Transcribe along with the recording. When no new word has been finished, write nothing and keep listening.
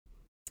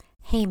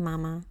Hey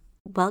mama,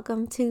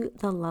 welcome to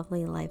the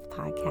Lovely Life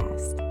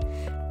podcast.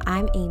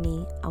 I'm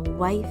Amy, a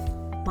wife,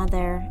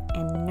 mother,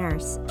 and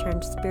nurse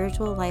turned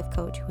spiritual life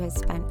coach who has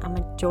spent a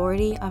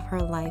majority of her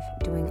life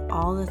doing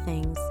all the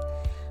things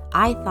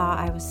I thought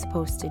I was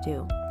supposed to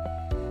do.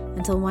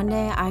 Until one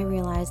day I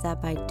realized that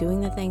by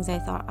doing the things I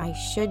thought I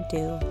should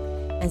do,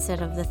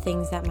 instead of the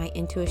things that my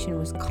intuition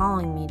was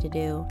calling me to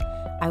do,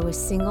 I was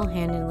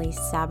single-handedly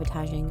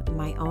sabotaging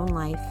my own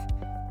life,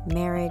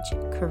 marriage,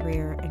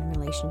 career, and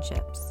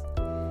relationships.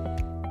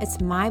 It's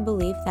my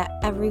belief that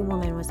every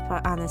woman was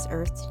put on this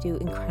earth to do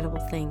incredible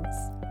things,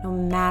 no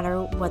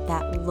matter what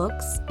that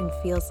looks and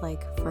feels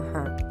like for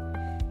her.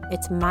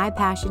 It's my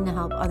passion to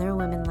help other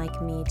women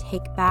like me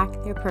take back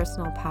their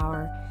personal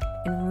power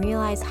and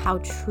realize how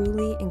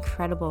truly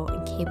incredible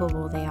and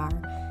capable they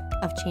are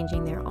of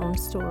changing their own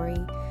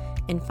story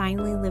and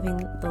finally living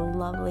the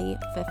lovely,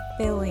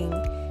 fulfilling,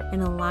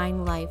 and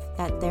aligned life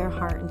that their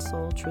heart and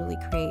soul truly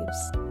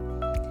craves.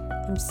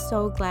 I'm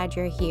so glad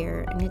you're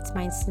here, and it's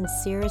my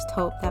sincerest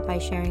hope that by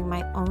sharing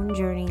my own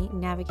journey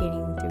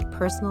navigating through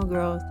personal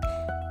growth,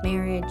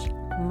 marriage,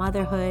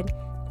 motherhood,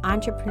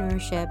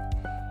 entrepreneurship,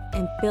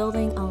 and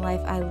building a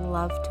life I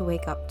love to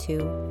wake up to,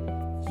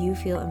 you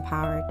feel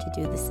empowered to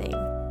do the same.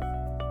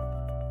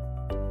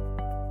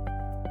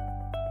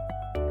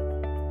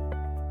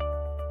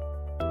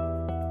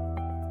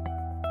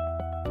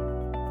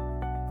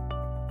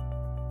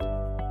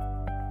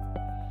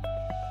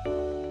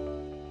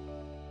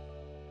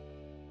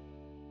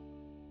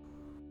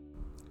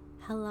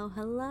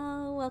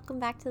 Hello. Welcome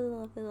back to the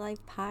Lovely Life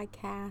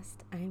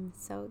podcast. I'm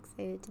so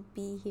excited to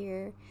be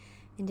here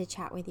and to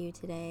chat with you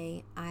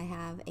today. I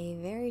have a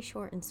very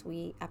short and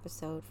sweet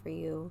episode for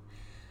you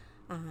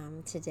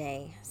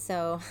today.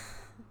 So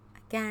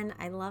again,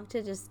 I love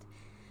to just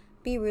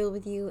be real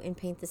with you and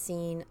paint the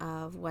scene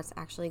of what's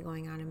actually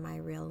going on in my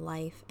real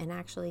life. And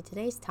actually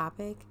today's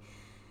topic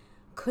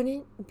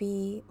couldn't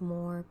be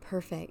more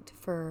perfect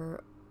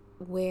for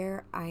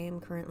where I am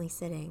currently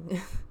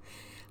sitting.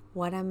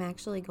 What I'm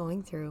actually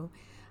going through.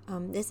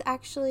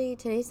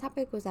 Today's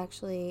topic was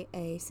actually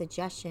a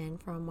suggestion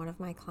from one of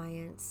my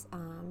clients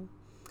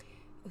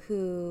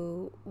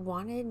who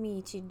wanted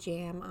me to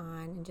jam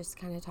on and just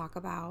kind of talk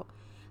about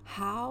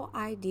how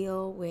I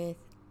deal with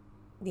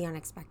the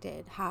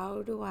unexpected.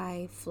 How do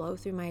I flow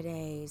through my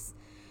days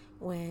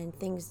when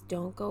things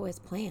don't go as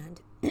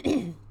planned?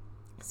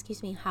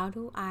 Excuse me. How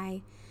do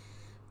I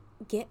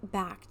get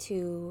back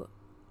to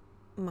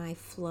my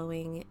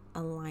flowing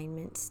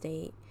alignment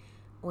state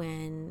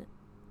when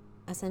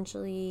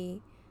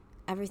essentially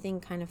everything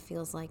kind of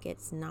feels like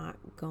it's not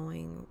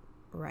going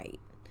right?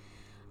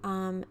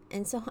 And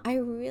so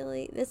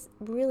this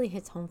really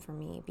hits home for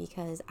me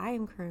because I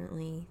am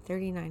currently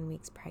 39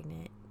 weeks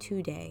pregnant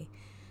today.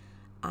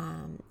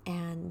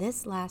 And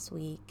this last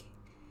week,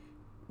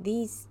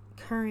 these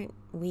current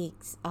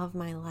weeks of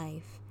my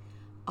life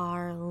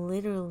are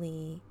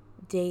literally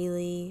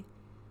daily,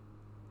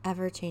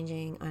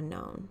 ever-changing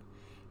unknown.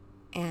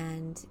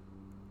 And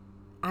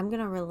I'm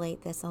going to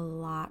relate this a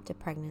lot to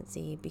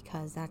pregnancy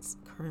because that's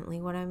currently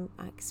what I'm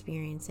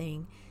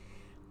experiencing.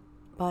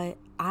 But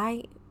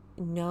I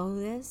know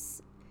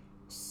this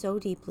so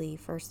deeply,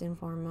 first and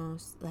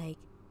foremost, like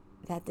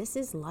that this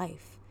is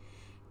life.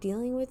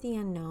 Dealing with the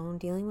unknown,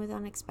 dealing with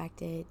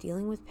unexpected,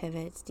 dealing with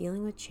pivots,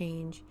 dealing with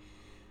change.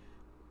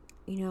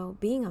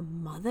 Being a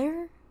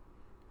mother,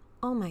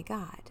 oh my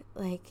God,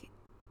 like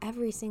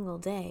every single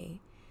day.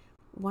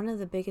 One of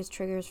the biggest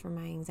triggers for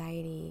my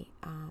anxiety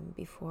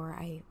before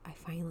I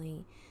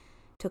finally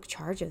took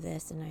charge of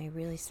this and I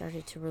really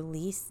started to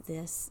release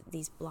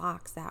these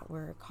blocks that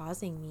were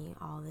causing me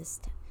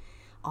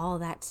all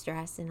that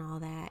stress and all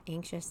that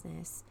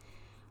anxiousness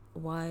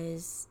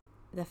was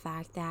the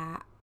fact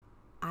that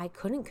I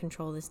couldn't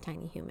control this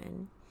tiny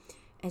human.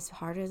 As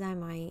hard as I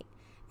might,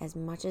 as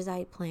much as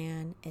I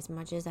plan, as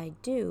much as I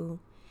do,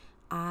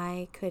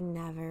 I could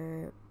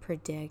never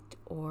predict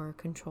or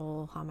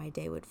control how my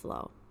day would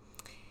flow.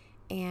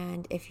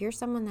 And if you're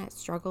someone that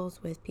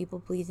struggles with people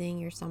pleasing,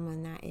 you're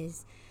someone that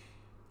is,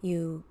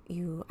 you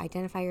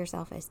identify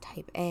yourself as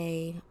type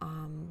A,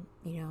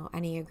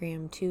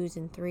 Enneagram 2s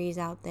and 3s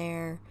out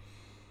there,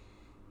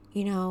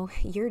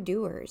 you're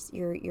doers,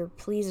 you're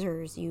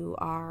pleasers, you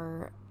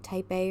are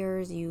type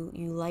A'ers, you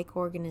like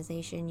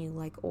organization, you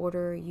like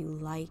order, you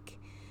like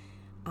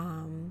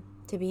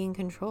to be in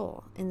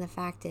control. And the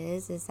fact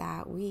is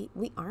that we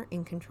aren't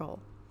in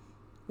control.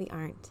 We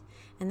aren't.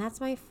 And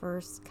that's my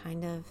first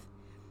kind of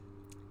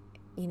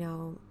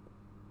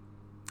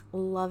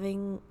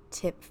loving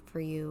tip for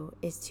you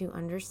is to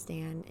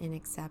understand and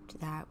accept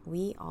that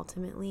we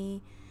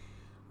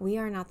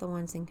are not the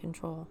ones in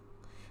control.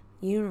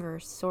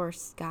 Universe,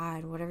 source,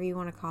 God, whatever you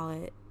want to call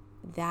it,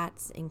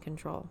 that's in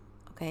control,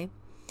 okay?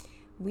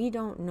 We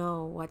don't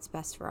know what's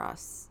best for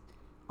us,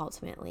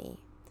 ultimately.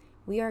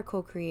 We are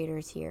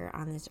co-creators here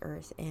on this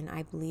earth, and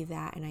I believe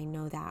that, and I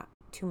know that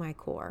to my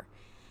core.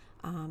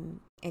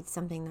 It's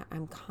something that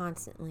I'm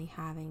constantly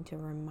having to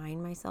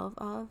remind myself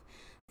of,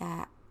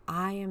 that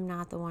I am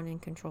not the one in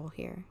control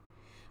here.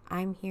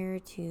 I'm here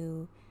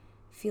to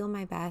feel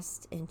my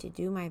best and to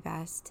do my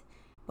best.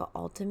 But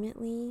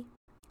ultimately,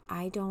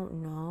 I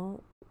don't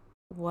know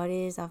what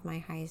is of my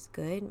highest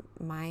good.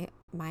 My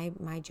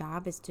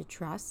job is to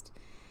trust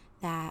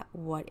that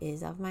what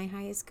is of my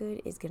highest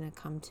good is going to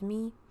come to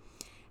me,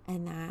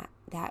 and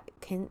that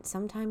can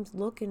sometimes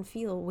look and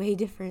feel way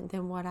different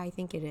than what I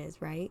think it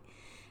is, right?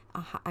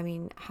 I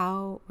mean,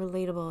 how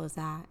relatable is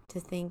that, to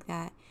think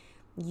that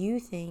you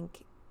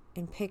think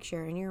and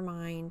picture in your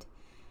mind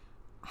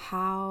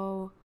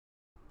how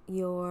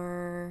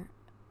your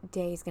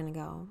day is going to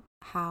go,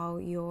 how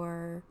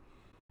your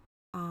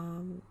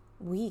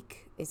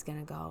week is going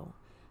to go,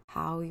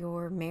 how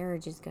your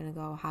marriage is going to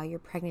go, how your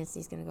pregnancy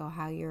is going to go,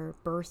 how your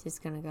birth is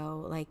going to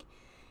go. Like,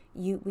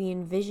 we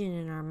envision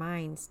in our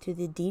minds to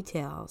the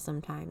detail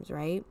sometimes,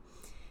 right?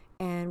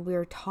 And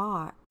we're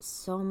taught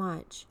so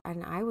much,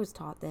 and I was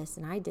taught this,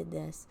 and I did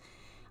this.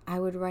 I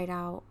would write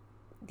out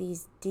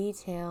these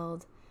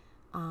detailed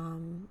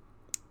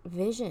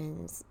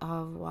visions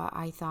of what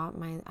I thought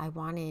I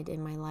wanted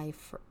in my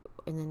life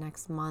in the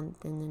next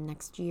month, in the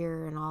next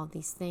year, and all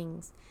these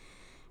things.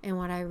 And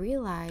what I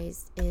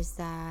realized is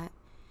that,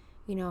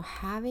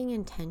 having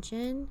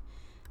intention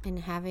and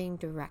having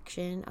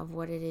direction of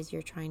what it is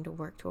you're trying to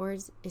work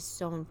towards is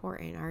so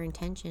important. Our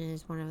intention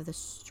is one of the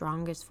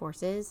strongest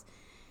forces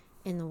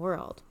in the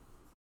world.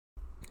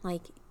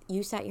 Like,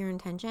 you set your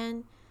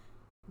intention,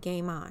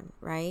 game on,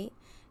 right?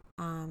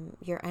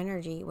 Your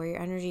energy, where your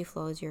energy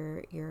flows,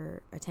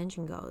 your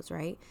attention goes,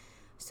 right?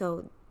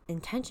 So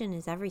intention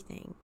is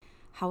everything.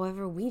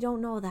 However, we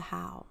don't know the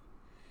how.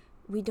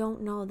 We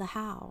don't know the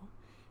how.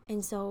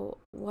 And so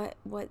what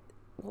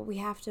we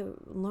have to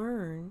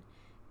learn,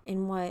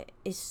 and what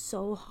is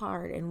so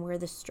hard, and where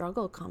the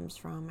struggle comes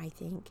from, I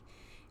think,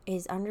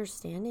 is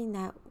understanding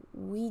that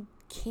we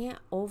can't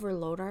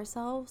overload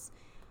ourselves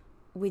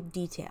with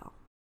detail.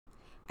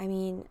 I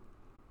mean,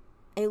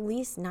 at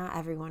least not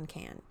everyone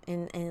can,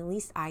 and at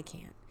least I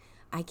can't.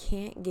 I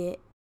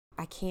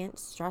can't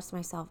stress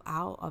myself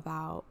out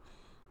about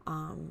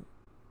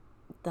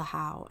the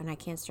how, and I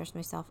can't stress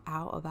myself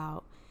out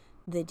about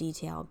the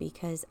detail,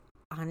 because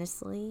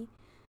honestly,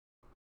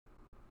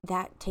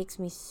 that takes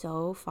me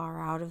so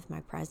far out of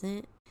my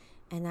present,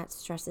 and that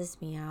stresses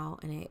me out,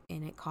 and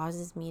it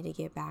causes me to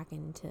get back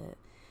into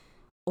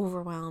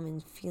overwhelm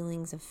and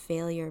feelings of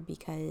failure,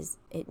 because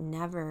it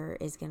never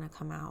is going to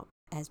come out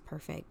as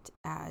perfect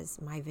as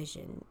my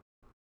vision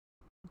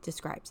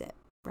describes it,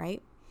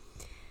 right?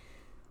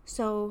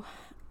 So,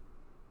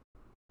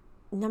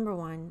 number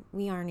one,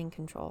 we aren't in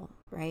control,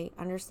 right?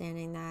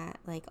 Understanding that,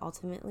 like,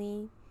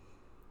 ultimately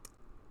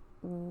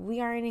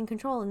we aren't in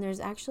control, and there's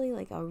actually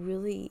like a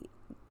really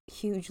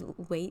huge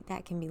weight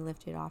that can be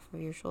lifted off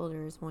of your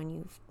shoulders when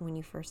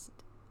you first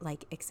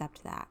like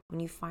accept that. When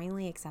you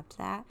finally accept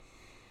that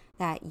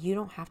you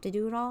don't have to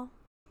do it all,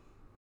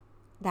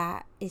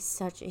 that is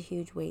such a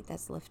huge weight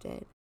that's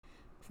lifted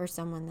for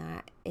someone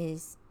that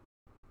is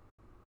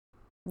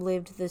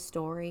lived the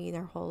story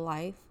their whole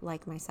life,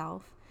 like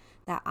myself,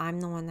 that I'm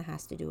the one that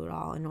has to do it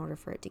all in order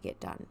for it to get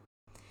done.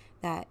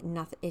 That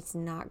it's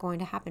not going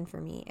to happen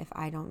for me if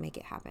I don't make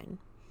it happen.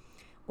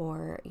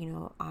 Or,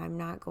 I'm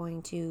not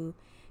going to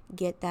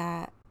get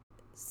that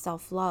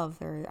self-love,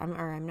 or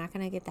I'm not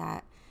going to get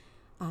that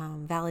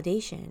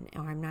validation,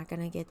 or I'm not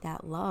going to get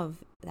that love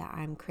that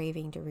I'm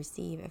craving to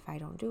receive if I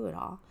don't do it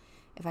all.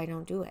 If I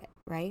don't do it,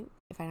 right?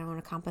 If I don't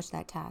accomplish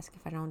that task,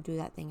 if I don't do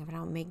that thing, if I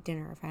don't make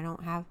dinner, if I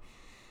don't have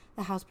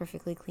the house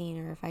perfectly clean,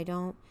 or if I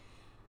don't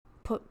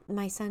put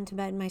my son to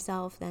bed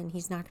myself, then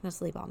he's not going to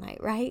sleep all night,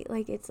 right?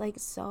 Like, it's like,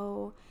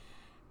 so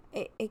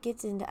it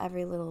gets into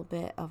every little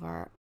bit of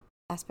our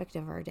aspect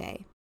of our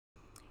day,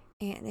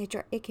 and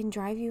it can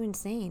drive you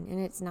insane, and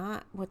it's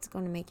not what's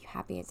going to make you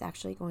happy. It's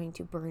actually going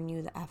to burn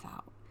you the F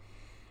out.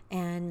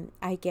 And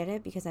I get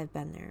it, because I've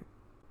been there.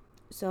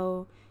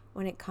 So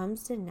when it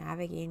comes to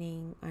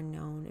navigating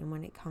unknown, and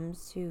when it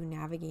comes to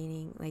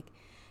navigating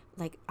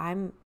like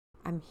I'm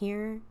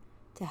here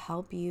to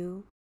help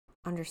you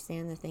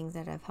understand the things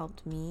that have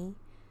helped me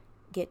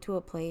get to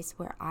a place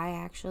where I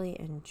actually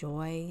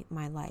enjoy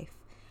my life.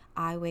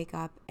 I wake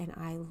up and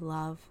I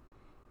love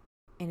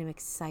and am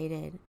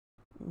excited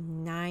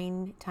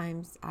 9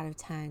 times out of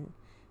 10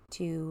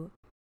 to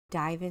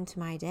dive into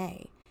my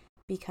day,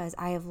 because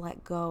I have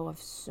let go of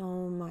so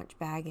much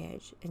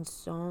baggage and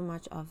so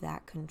much of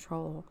that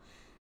control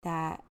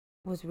that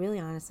was really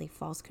honestly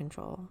false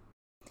control.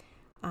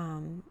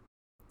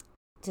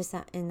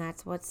 And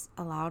that's what's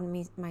allowed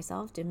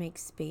myself to make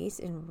space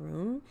and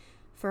room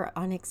for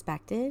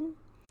unexpected.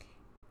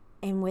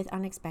 And with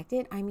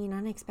unexpected, I mean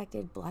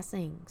unexpected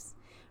blessings,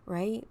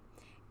 right?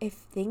 If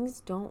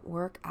things don't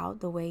work out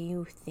the way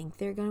you think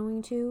they're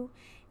going to,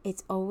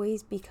 it's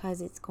always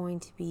because it's going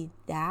to be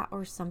that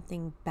or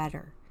something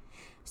better.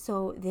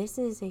 So this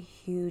is a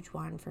huge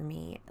one for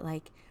me.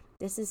 Like,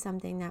 this is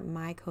something that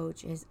my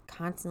coach is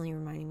constantly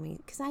reminding me,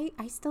 because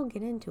I still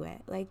get into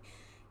it. Like,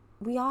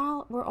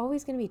 we're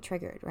always going to be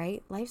triggered,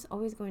 right? Life's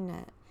always going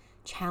to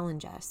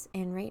challenge us.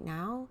 And right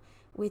now,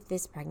 with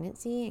this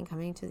pregnancy and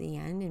coming to the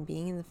end and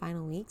being in the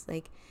final weeks,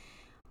 like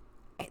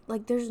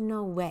there's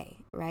no way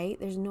right?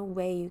 There's no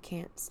way you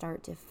can't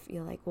start to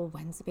feel like, well,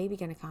 when's the baby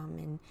going to come?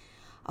 And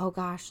oh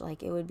gosh,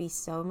 like it would be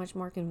so much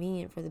more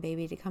convenient for the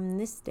baby to come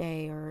this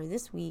day or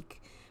this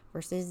week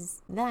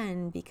versus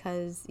then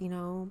because,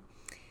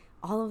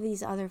 all of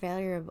these other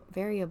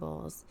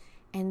variables.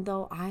 And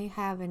though I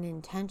have an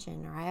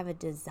intention or I have a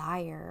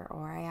desire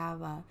or I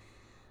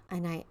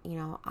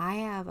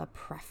have a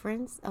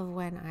preference of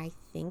when I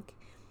think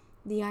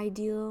the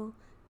ideal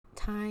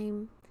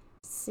time,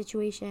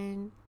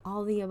 situation,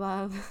 all the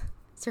above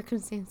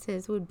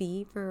circumstances would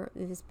be for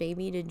this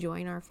baby to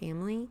join our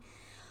family.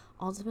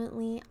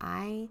 Ultimately,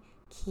 I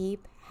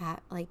keep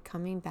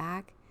coming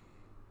back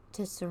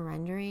to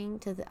surrendering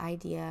to the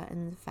idea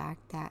and the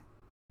fact that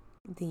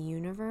the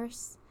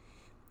universe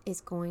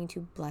is going to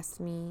bless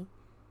me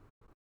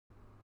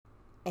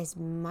as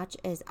much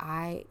as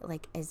I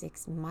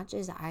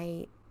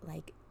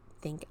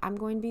think I'm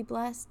going to be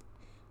blessed,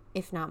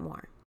 if not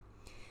more.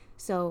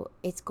 So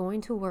it's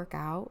going to work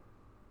out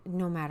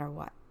no matter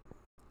what.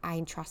 I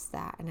trust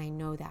that and I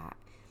know that.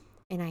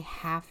 And I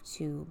have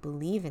to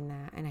believe in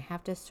that and I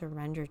have to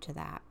surrender to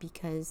that,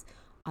 because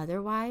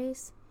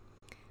otherwise,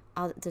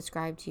 I'll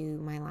describe to you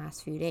my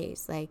last few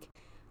days. Like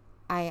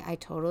I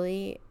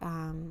totally,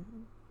 the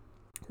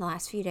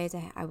last few days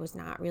I was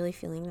not really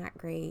feeling that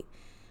great.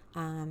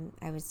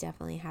 I was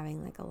definitely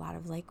having like a lot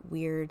of like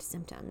weird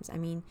symptoms. I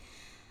mean,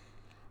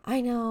 I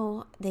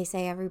know they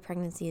say every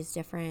pregnancy is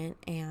different,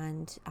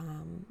 and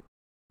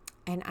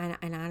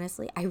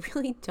honestly, I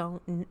really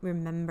don't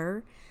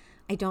remember.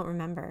 I don't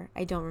remember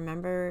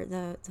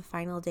the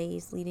final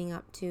days leading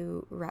up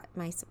to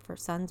my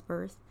son's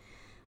birth.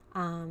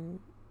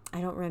 I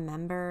don't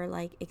remember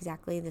like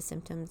exactly the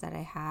symptoms that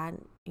I had,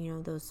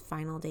 those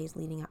final days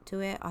leading up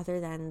to it, other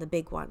than the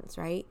big ones,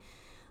 right?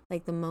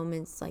 Like the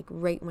moments like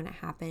right when it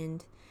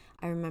happened.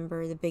 I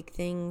remember the big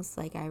things.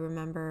 Like I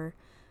remember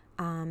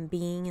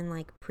being in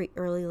like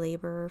early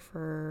labor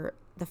for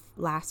the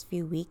last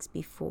few weeks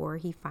before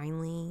he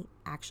finally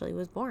actually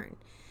was born.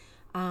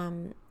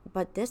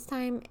 But this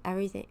time,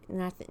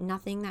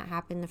 nothing that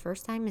happened the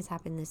first time has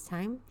happened this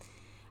time.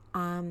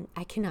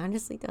 I can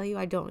honestly tell you,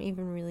 I don't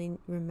even really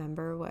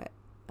remember what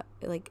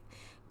like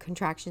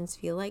contractions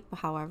feel like.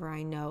 However,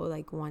 I know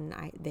like when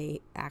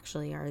they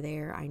actually are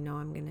there, I know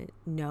I'm gonna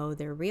know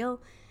they're real.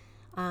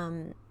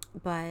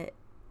 But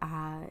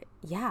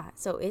yeah,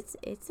 so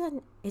it's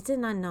an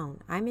unknown.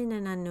 I'm in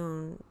an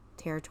unknown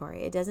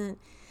territory. It doesn't.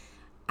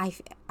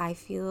 I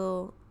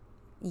feel,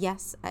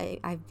 yes,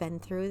 I've been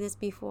through this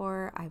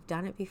before. I've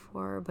done it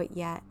before, but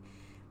yet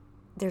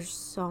there's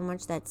so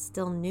much that's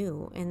still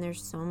new, and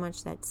there's so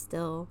much that's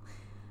still,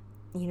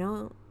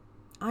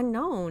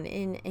 unknown.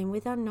 And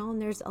with unknown,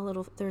 there's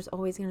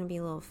always going to be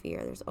a little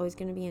fear. There's always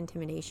going to be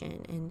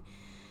intimidation. And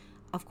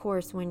of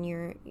course, when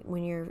you're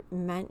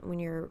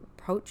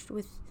approached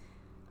with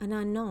an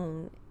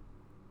unknown,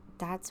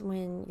 that's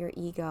when your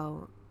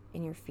ego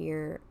and your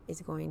fear is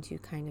going to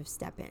kind of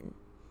step in.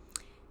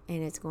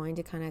 And it's going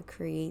to kind of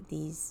create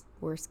these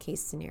worst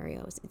case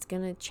scenarios. It's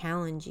going to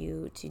challenge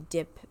you to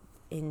dip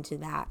into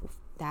that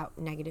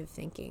negative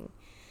thinking.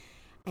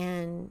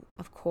 And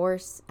of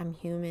course, I'm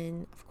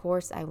human. Of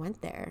course, I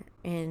went there.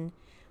 And,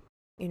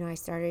 I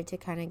started to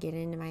kind of get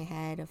into my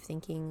head of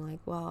thinking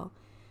like, well,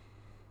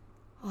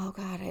 oh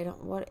God,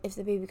 what if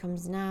the baby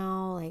comes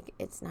now? Like,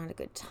 it's not a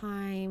good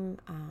time.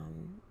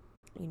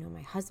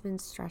 My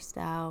husband's stressed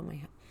out.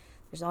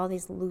 There's all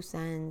these loose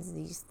ends,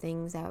 these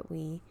things that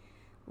we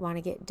want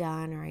to get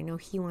done, or I know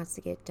he wants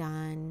to get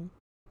done.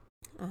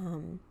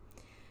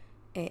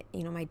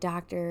 My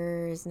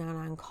doctor is not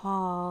on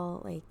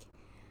call. Like,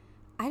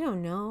 I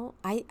don't know.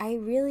 I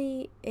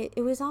really,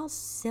 it was all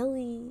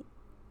silly,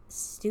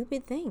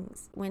 stupid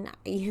things when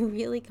you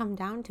really come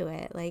down to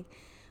it. Like,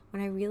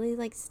 when I really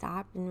like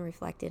stopped and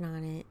reflected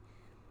on it,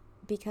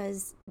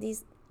 because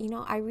these,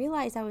 I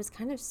realized I was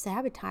kind of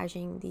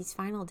sabotaging these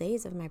final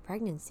days of my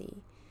pregnancy.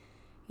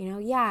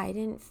 Yeah, I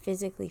didn't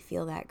physically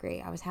feel that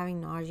great. I was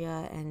having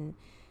nausea, and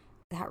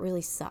that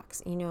really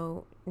sucks.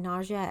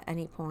 Nausea at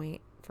any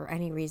point for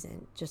any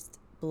reason just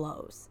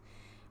blows.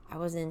 I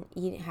wasn't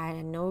eating,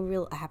 had no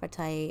real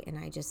appetite, and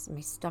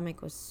my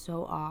stomach was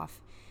so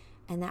off.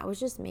 And that was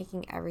just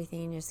making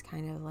everything just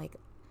kind of like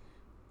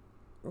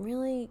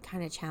really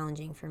kind of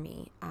challenging for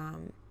me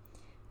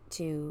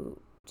to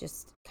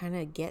just kind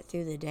of get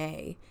through the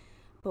day.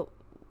 But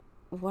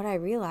what I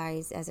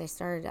realized as I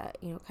started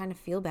to, kind of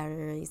feel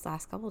better these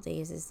last couple of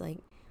days is like,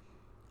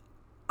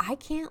 I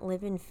can't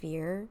live in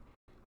fear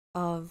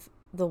of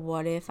the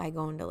what if I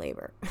go into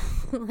labor.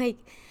 Like,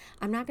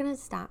 I'm not going to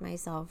stop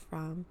myself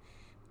from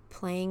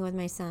playing with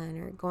my son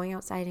or going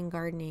outside and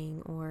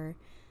gardening or,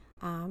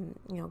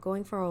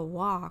 going for a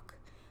walk,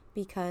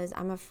 because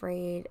I'm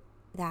afraid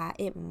that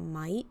it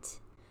might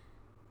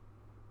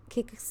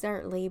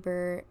kickstart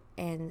labor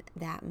and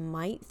that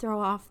might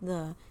throw off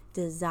the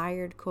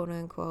desired quote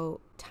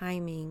unquote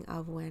timing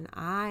of when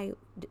I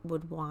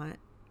would want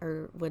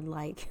or would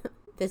like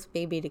this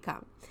baby to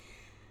come.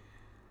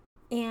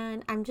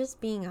 And I'm just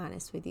being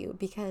honest with you,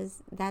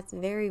 because that's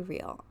very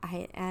real.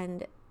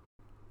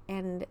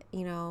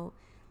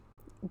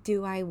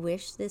 Do I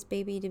wish this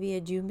baby to be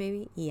a June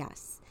baby?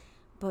 Yes.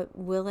 But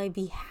will I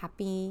be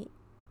happy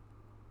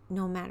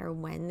no matter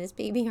when this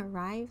baby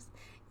arrives?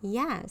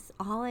 Yes.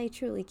 All I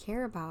truly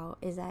care about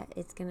is that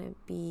it's going to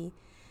be,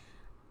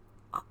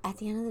 at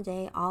the end of the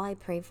day, all I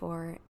pray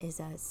for is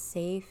a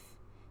safe,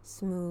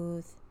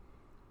 smooth,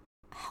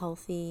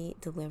 healthy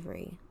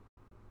delivery.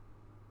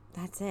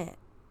 That's it.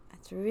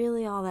 That's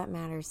really all that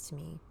matters to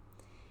me.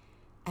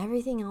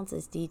 Everything else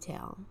is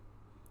detail.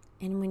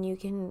 And when you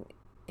can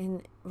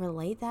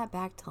relate that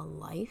back to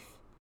life,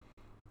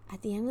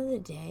 at the end of the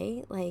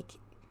day, like,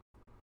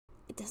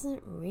 it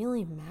doesn't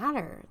really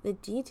matter. The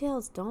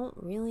details don't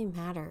really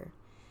matter.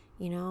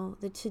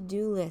 The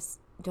to-do lists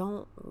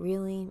don't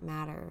really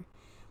matter.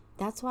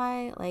 That's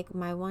why, like,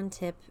 my one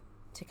tip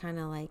to kind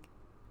of like,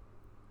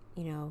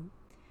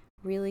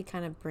 really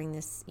kind of bring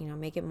this,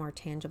 make it more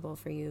tangible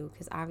for you,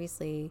 because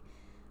obviously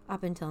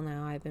up until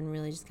now I've been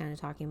really just kind of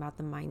talking about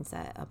the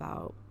mindset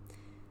about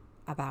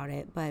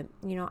it. But,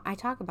 I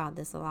talk about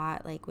this a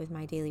lot, like with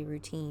my daily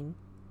routine.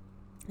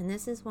 And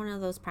this is one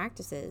of those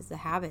practices, the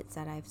habits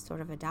that I've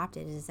sort of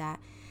adopted, is that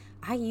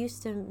I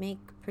used to make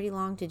pretty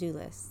long to-do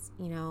lists.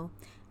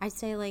 I'd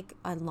say like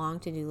a long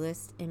to-do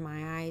list in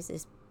my eyes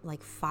is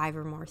like 5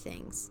 or more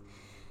things.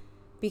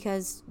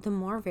 Because the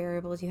more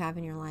variables you have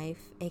in your life,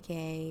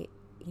 aka,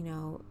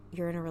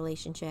 you're in a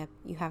relationship,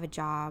 you have a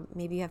job,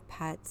 maybe you have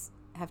pets,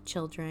 have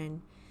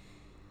children,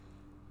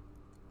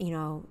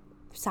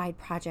 side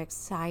projects,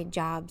 side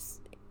jobs,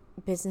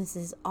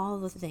 businesses, all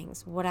the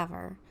things,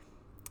 whatever.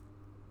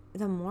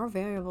 The more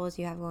variables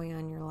you have going on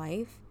in your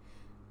life,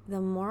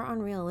 the more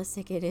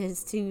unrealistic it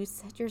is to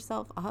set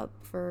yourself up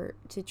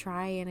to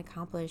try and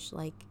accomplish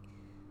like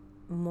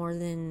more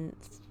than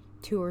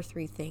 2 or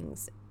 3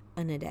 things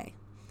in a day.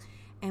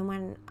 And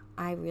when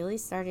I really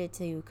started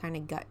to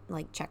kind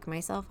of check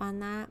myself on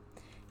that,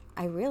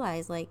 I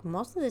realized like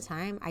most of the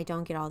time I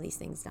don't get all these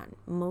things done.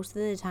 Most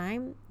of the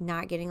time,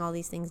 not getting all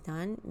these things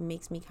done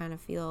makes me kind of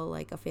feel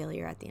like a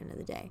failure at the end of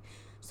the day.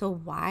 So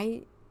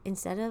why,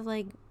 instead of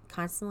like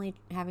constantly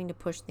having to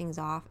push things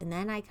off, and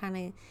then I kind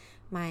of,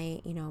 my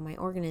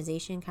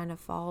organization kind of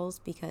falls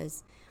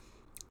because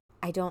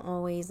I don't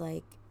always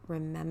like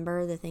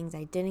remember the things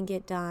I didn't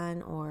get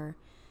done, or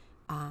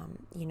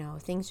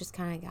things just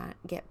kind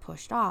of get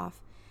pushed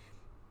off.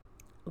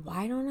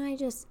 Why don't I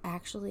just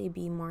actually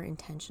be more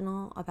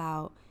intentional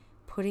about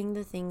putting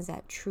the things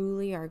that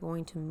truly are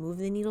going to move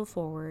the needle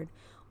forward,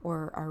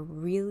 or are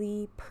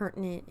really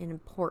pertinent and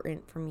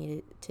important for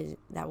me to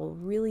that will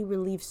really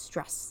relieve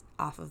stress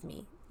off of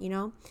me,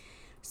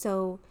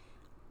 So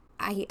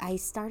I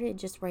started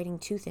just writing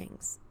 2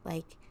 things.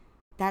 Like,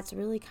 that's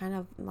really kind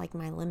of like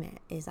my limit,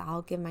 is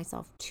I'll give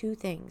myself 2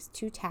 things,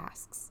 2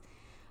 tasks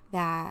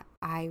that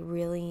I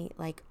really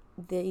like,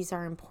 these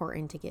are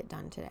important to get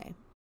done today.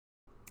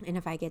 And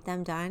if I get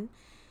them done,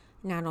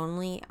 not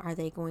only are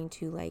they going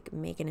to like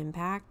make an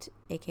impact,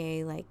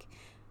 aka like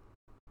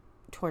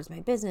towards my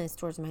business,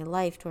 towards my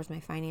life, towards my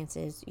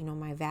finances,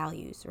 my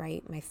values,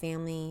 right? My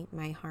family,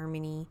 my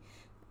harmony,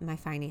 my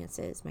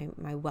finances,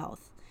 my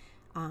wealth.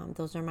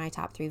 Those are my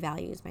top 3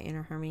 values. My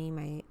inner harmony,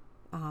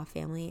 my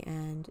family,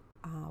 and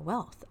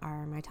wealth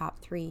are my top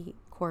 3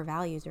 core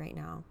values right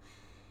now.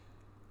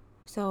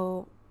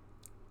 So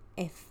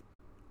if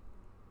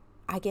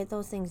I get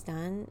those things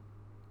done,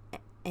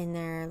 and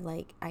they're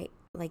like,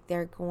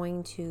 they're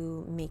going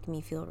to make me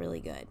feel really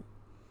good.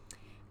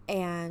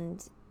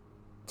 And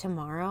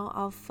tomorrow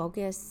I'll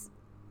focus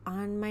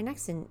on my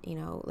next,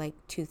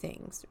 2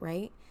 things,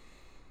 right?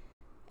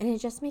 And it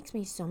just makes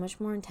me so much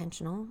more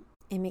intentional.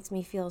 It makes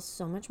me feel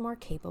so much more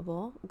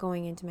capable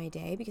going into my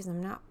day, because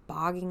I'm not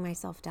bogging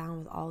myself down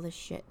with all this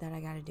shit that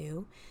I got to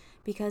do,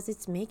 because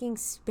it's making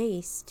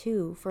space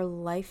too for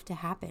life to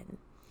happen.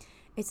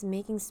 It's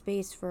making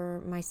space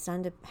for my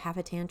son to have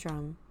a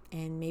tantrum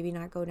and maybe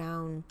not go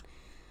down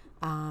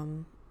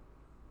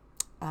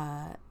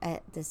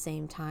at the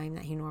same time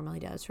that he normally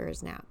does for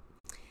his nap.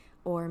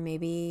 Or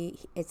maybe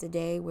it's a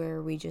day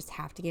where we just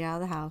have to get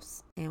out of the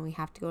house and we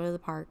have to go to the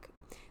park.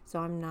 So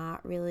I'm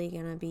not really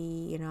going to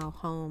be,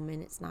 home,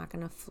 and it's not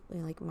going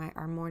to,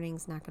 our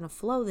morning's not going to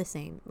flow the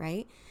same,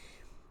 right?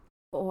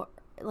 Or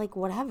like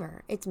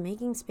whatever. It's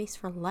making space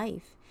for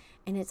life,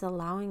 and it's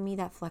allowing me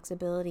that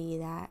flexibility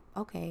that,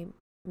 okay,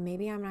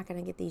 maybe I'm not going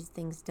to get these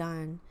things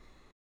done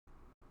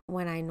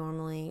when I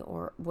normally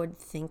or would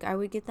think I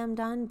would get them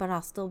done, but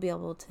I'll still be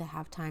able to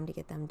have time to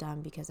get them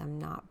done because I'm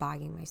not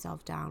bogging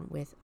myself down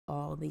with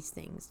all these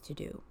things to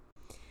do.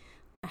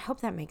 I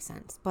hope that makes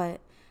sense,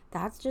 but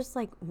that's just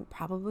like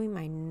probably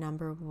my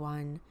number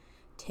 1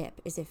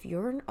 tip, is if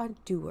you're a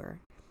doer,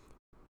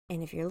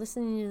 and if you're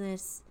listening to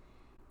this,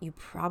 you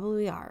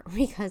probably are,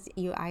 because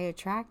I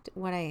attract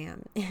what I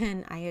am,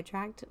 and I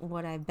attract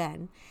what I've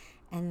been.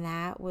 And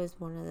that was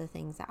one of the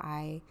things that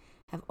I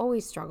have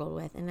always struggled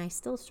with, and I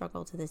still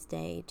struggle to this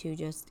day, to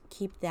just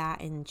keep that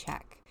in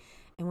check.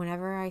 And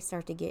whenever I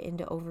start to get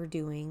into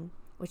overdoing,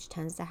 which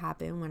tends to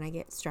happen when I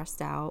get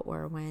stressed out,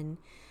 or when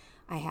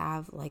I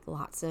have like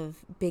lots of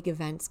big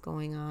events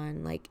going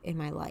on like in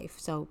my life.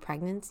 So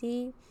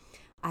pregnancy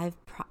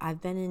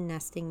I've been in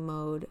nesting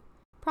mode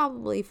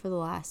probably for the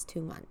last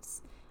 2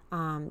 months.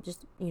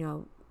 Just,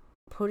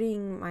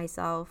 putting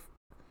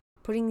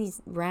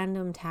these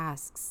random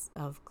tasks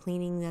of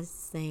cleaning this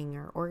thing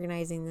or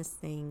organizing this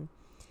thing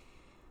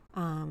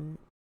on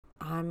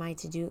my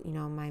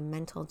my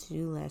mental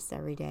to-do list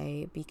every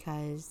day,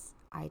 because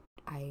I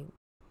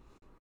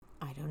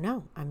don't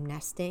know, I'm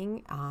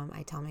nesting.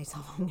 I tell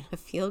myself I'm going to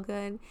feel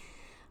good.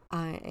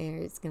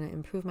 It's going to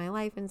improve my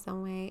life in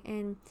some way.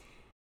 And,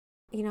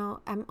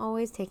 I'm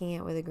always taking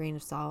it with a grain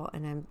of salt,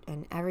 and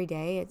every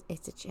day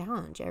it's a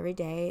challenge. Every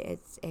day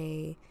it's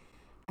a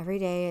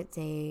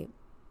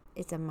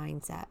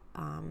mindset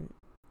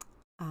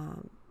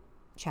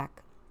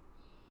check,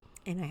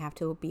 and I have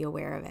to be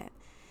aware of it,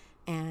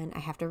 and I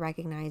have to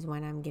recognize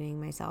when I'm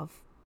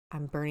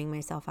burning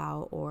myself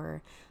out,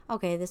 or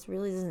okay, this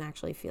really doesn't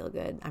actually feel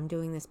good. I'm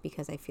doing this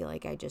because I feel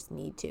like I just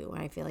need to,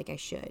 and I feel like I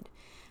should.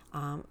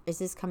 Is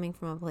this coming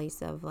from a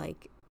place of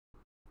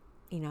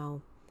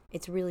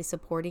it's really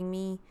supporting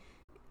me?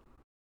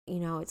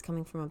 It's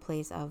coming from a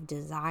place of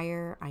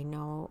desire. I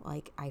know,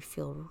 I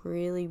feel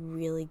really,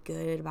 really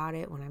good about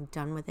it when I'm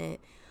done with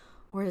it.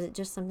 Or is it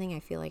just something I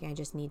feel like I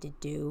just need to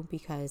do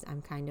because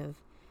I'm kind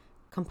of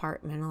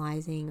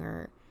compartmentalizing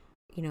or,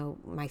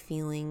 my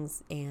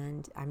feelings,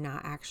 and I'm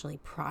not actually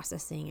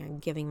processing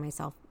and giving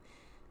myself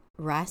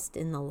rest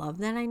in the love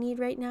that I need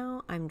right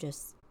now. I'm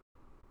just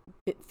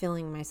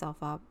filling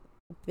myself up,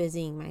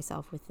 busying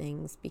myself with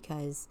things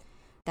because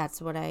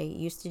that's what I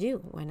used to do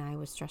when I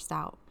was stressed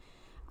out.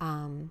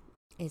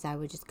 Is I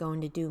would just go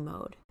into do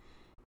mode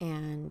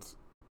and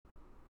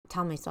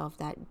tell myself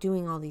that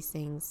doing all these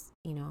things,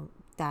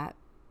 that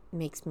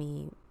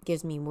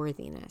gives me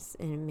worthiness,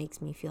 and it makes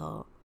me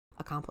feel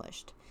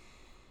accomplished.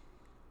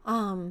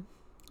 But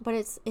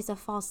it's a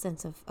false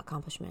sense of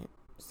accomplishment.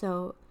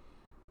 So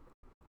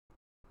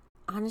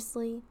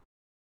honestly,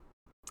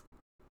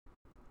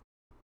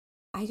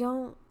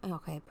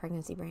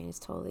 pregnancy brain is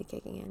totally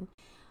kicking in.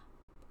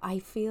 I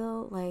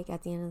feel like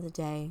at the end of the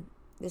day,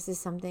 this is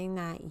something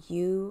that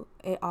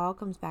it all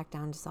comes back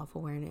down to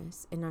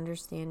self-awareness and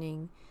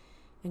understanding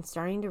and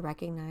starting to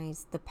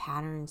recognize the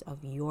patterns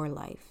of your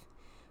life,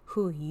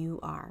 who you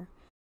are.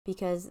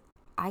 Because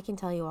I can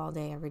tell you all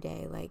day, every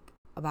day,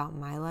 about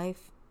my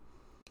life,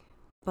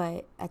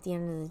 but at the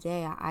end of the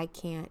day, I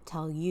can't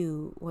tell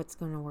you what's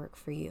going to work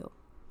for you.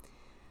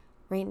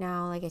 Right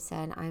now, like I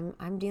said,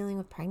 I'm dealing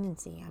with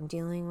pregnancy. I'm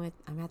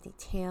at the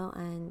tail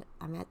end.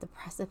 I'm at the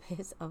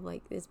precipice of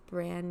this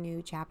brand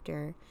new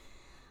chapter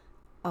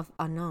of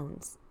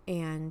unknowns.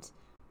 And,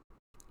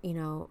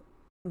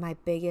 my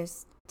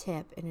biggest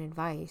tip and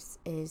advice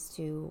is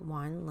to,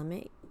 one,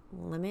 limit,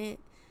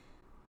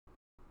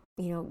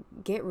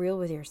 get real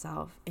with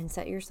yourself and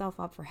set yourself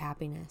up for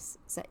happiness.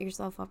 Set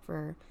yourself up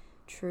for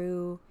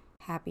true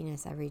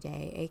happiness every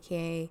day.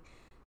 AKA,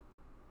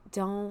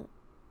 don't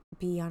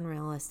be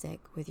unrealistic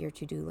with your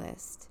to-do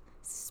list,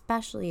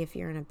 especially if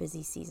you're in a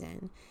busy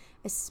season,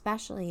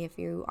 especially if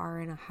you are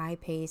in a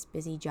high-paced,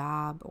 busy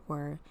job,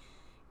 or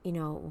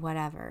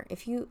whatever.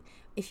 If you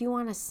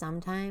want to,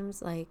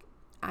 sometimes,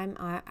 I'm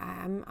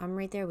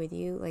right there with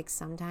you.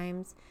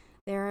 Sometimes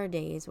there are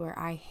days where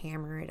I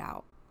hammer it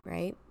out,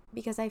 right?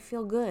 Because I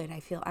feel good. I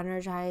feel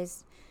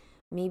energized.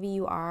 Maybe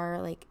you are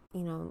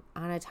on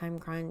a time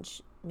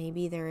crunch.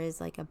 Maybe there is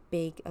a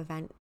big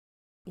event,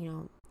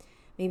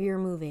 maybe you're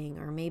moving,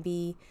 or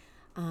maybe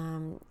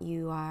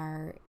you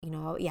are,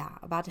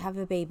 about to have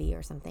a baby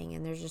or something,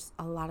 and there's just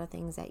a lot of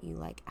things that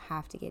you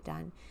have to get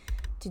done.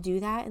 To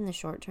do that in the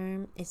short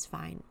term is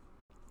fine.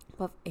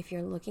 But if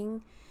you're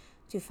looking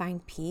to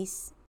find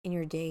peace in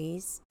your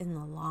days in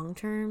the long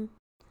term,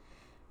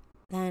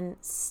 then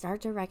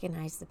start to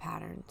recognize the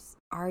patterns.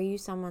 Are you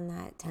someone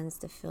that tends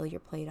to fill your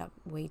plate up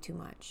way too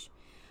much?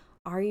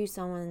 Are you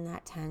someone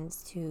that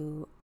tends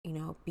to,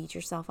 beat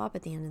yourself up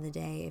at the end of the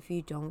day if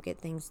you don't get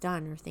things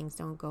done or things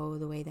don't go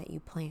the way that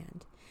you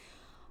planned?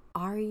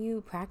 Are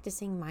you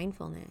practicing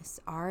mindfulness?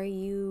 Are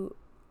you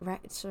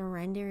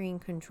surrendering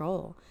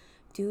control?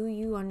 Do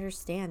you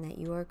understand that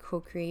you are a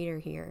co-creator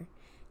here?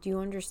 Do you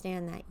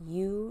understand that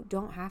you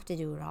don't have to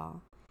do it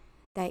all?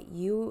 That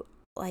you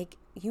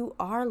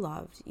are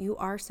loved, you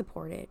are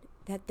supported,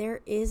 that there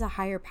is a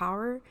higher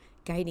power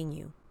guiding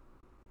you.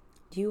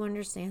 Do you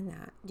understand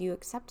that? Do you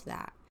accept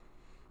that?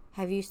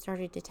 Have you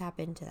started to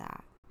tap into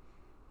that?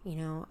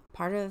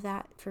 Part of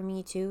that for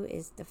me too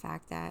is the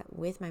fact that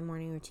with my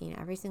morning routine,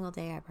 every single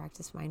day I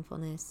practice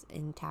mindfulness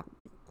and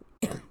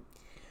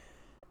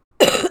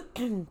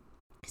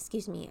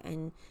excuse me,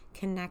 and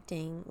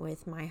connecting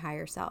with my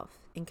higher self,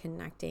 and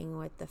connecting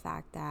with the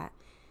fact that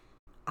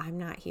I'm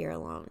not here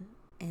alone,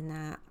 and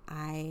that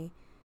I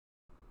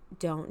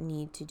don't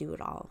need to do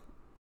it all.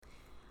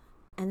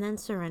 And then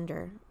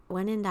surrender.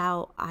 When in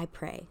doubt, I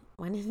pray.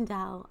 When in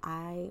doubt,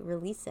 I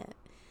release it.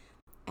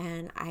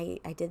 And I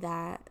did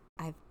that.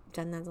 I've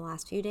done that the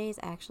last few days.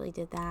 I actually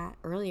did that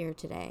earlier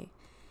today,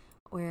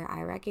 where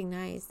I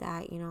recognized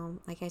that,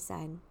 like I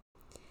said,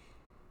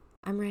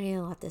 I'm ready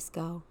to let this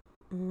go.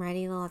 I'm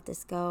ready to let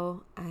this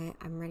go.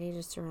 I'm ready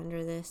to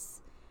surrender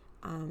this.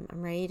 I'm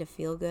ready to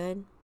feel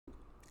good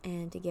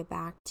and to get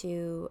back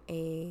to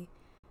a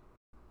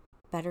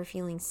better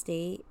feeling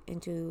state,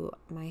 into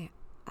a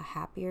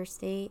happier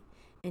state,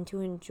 and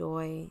to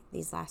enjoy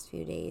these last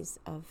few days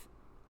of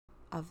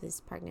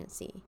this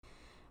pregnancy.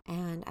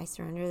 And I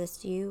surrender this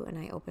to you, and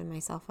I open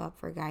myself up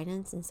for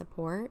guidance and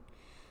support,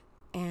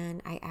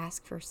 and I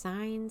ask for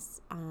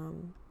signs,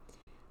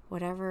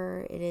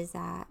 whatever it is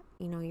that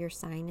your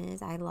sign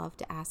is. I love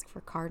to ask for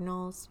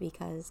cardinals,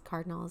 because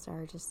cardinals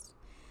are just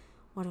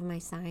one of my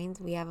signs.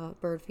 We have a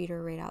bird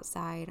feeder right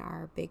outside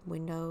our big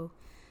window,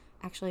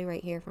 actually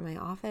right here from my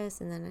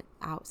office, and then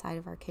outside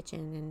of our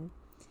kitchen, and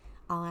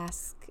I'll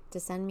ask to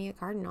send me a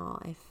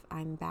cardinal if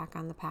I'm back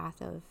on the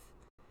path of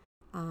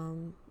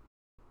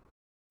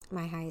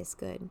my highest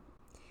good.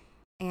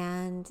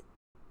 And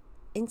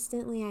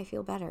instantly I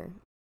feel better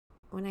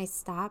when I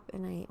stop,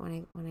 and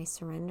when I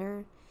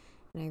surrender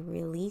and I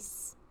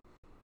release.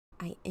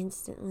 I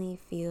instantly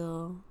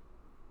feel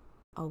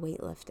a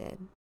weight lifted.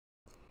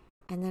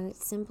 And then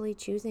it's simply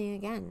choosing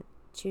again,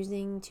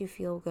 choosing to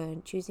feel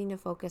good, choosing to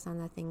focus on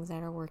the things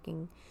that are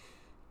working,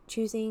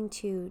 choosing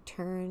to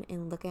turn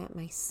and look at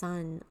my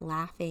son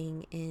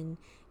laughing and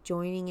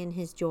joining in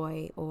his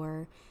joy,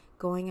 or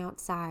going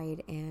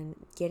outside and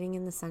getting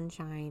in the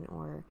sunshine,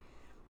 or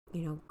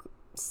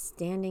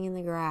standing in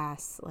the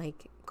grass,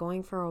 like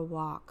going for a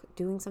walk,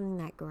 doing something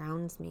that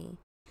grounds me.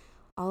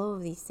 All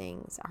of these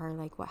things are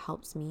like what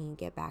helps me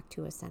get back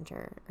to a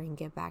center, and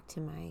get back to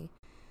my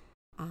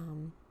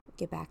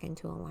get back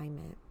into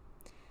alignment.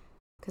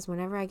 Because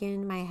whenever I get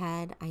into my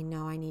head, I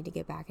know I need to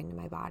get back into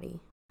my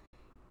body,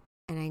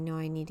 and I know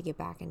I need to get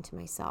back into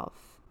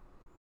myself.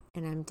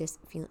 And I'm just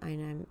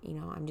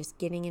I'm just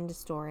getting into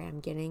story. I'm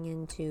getting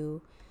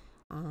into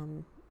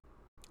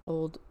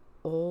old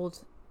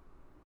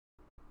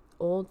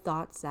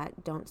thoughts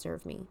that don't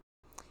serve me.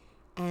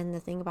 And the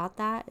thing about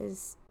that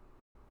is,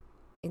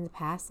 in the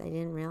past, I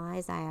didn't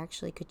realize I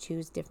actually could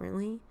choose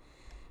differently,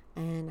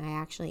 and I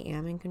actually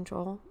am in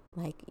control.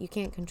 Like, you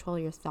can't control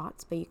your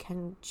thoughts, but you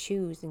can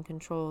choose and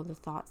control the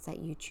thoughts that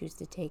you choose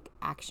to take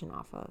action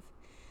off of.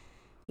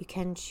 You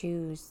can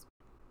choose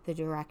the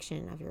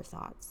direction of your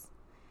thoughts.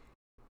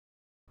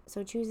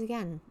 So choose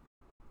again.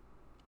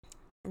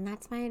 And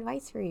that's my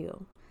advice for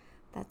you.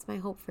 That's my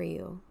hope for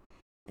you,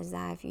 is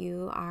that if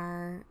you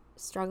are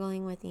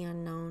struggling with the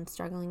unknown,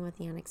 struggling with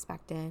the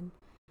unexpected,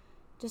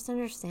 just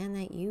understand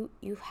that you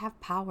have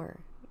power.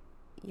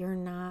 You're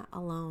not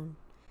alone.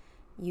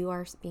 You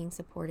are being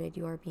supported.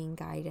 You are being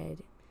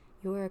guided.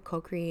 You are a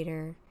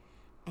co-creator,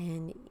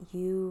 and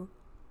you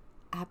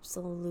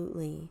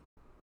absolutely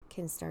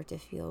can start to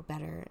feel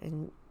better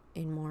and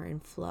more in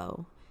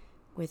flow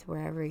with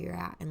wherever you're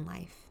at in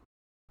life.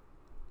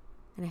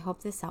 And I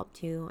hope this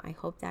helped you. I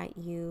hope that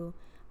you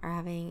are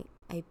having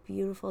a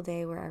beautiful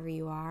day wherever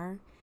you are.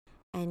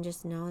 And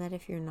just know that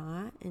if you're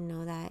not, and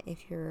know that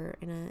if you're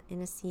in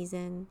a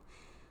season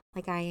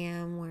like I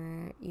am,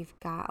 where you've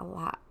got a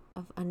lot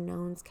of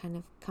unknowns kind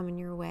of coming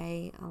your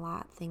way, a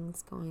lot of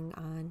things going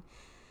on,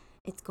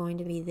 it's going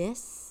to be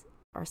this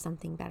or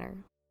something better.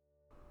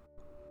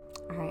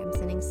 All right, I'm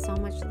sending so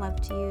much love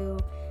to you,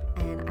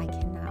 and I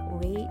cannot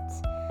wait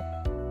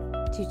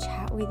to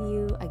chat with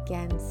you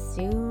again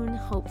soon.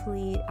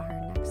 Hopefully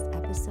our next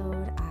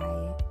episode,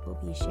 I will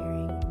be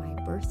sharing my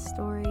birth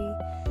story.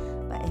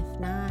 But if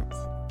not,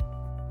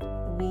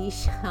 we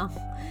shall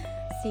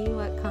see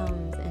what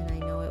comes, and I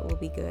know it will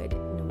be good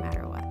no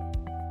matter what.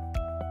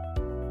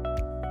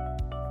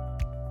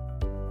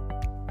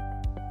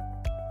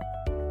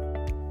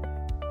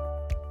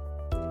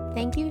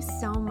 Thank you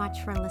so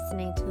much for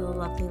listening to the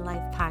Lovely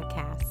Life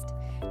podcast.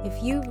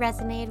 If you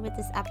resonated with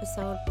this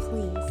episode,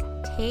 please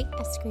take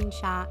a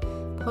screenshot,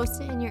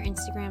 post it in your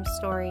Instagram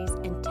stories,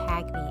 and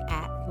tag me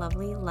at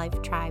Lovely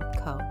Life Tribe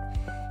Co.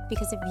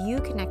 Because if you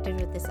connected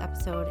with this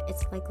episode,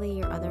 it's likely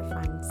your other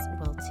friends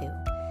will too.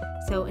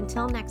 So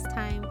until next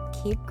time,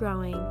 keep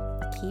growing,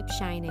 keep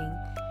shining,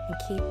 and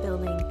keep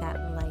building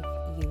that life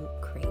you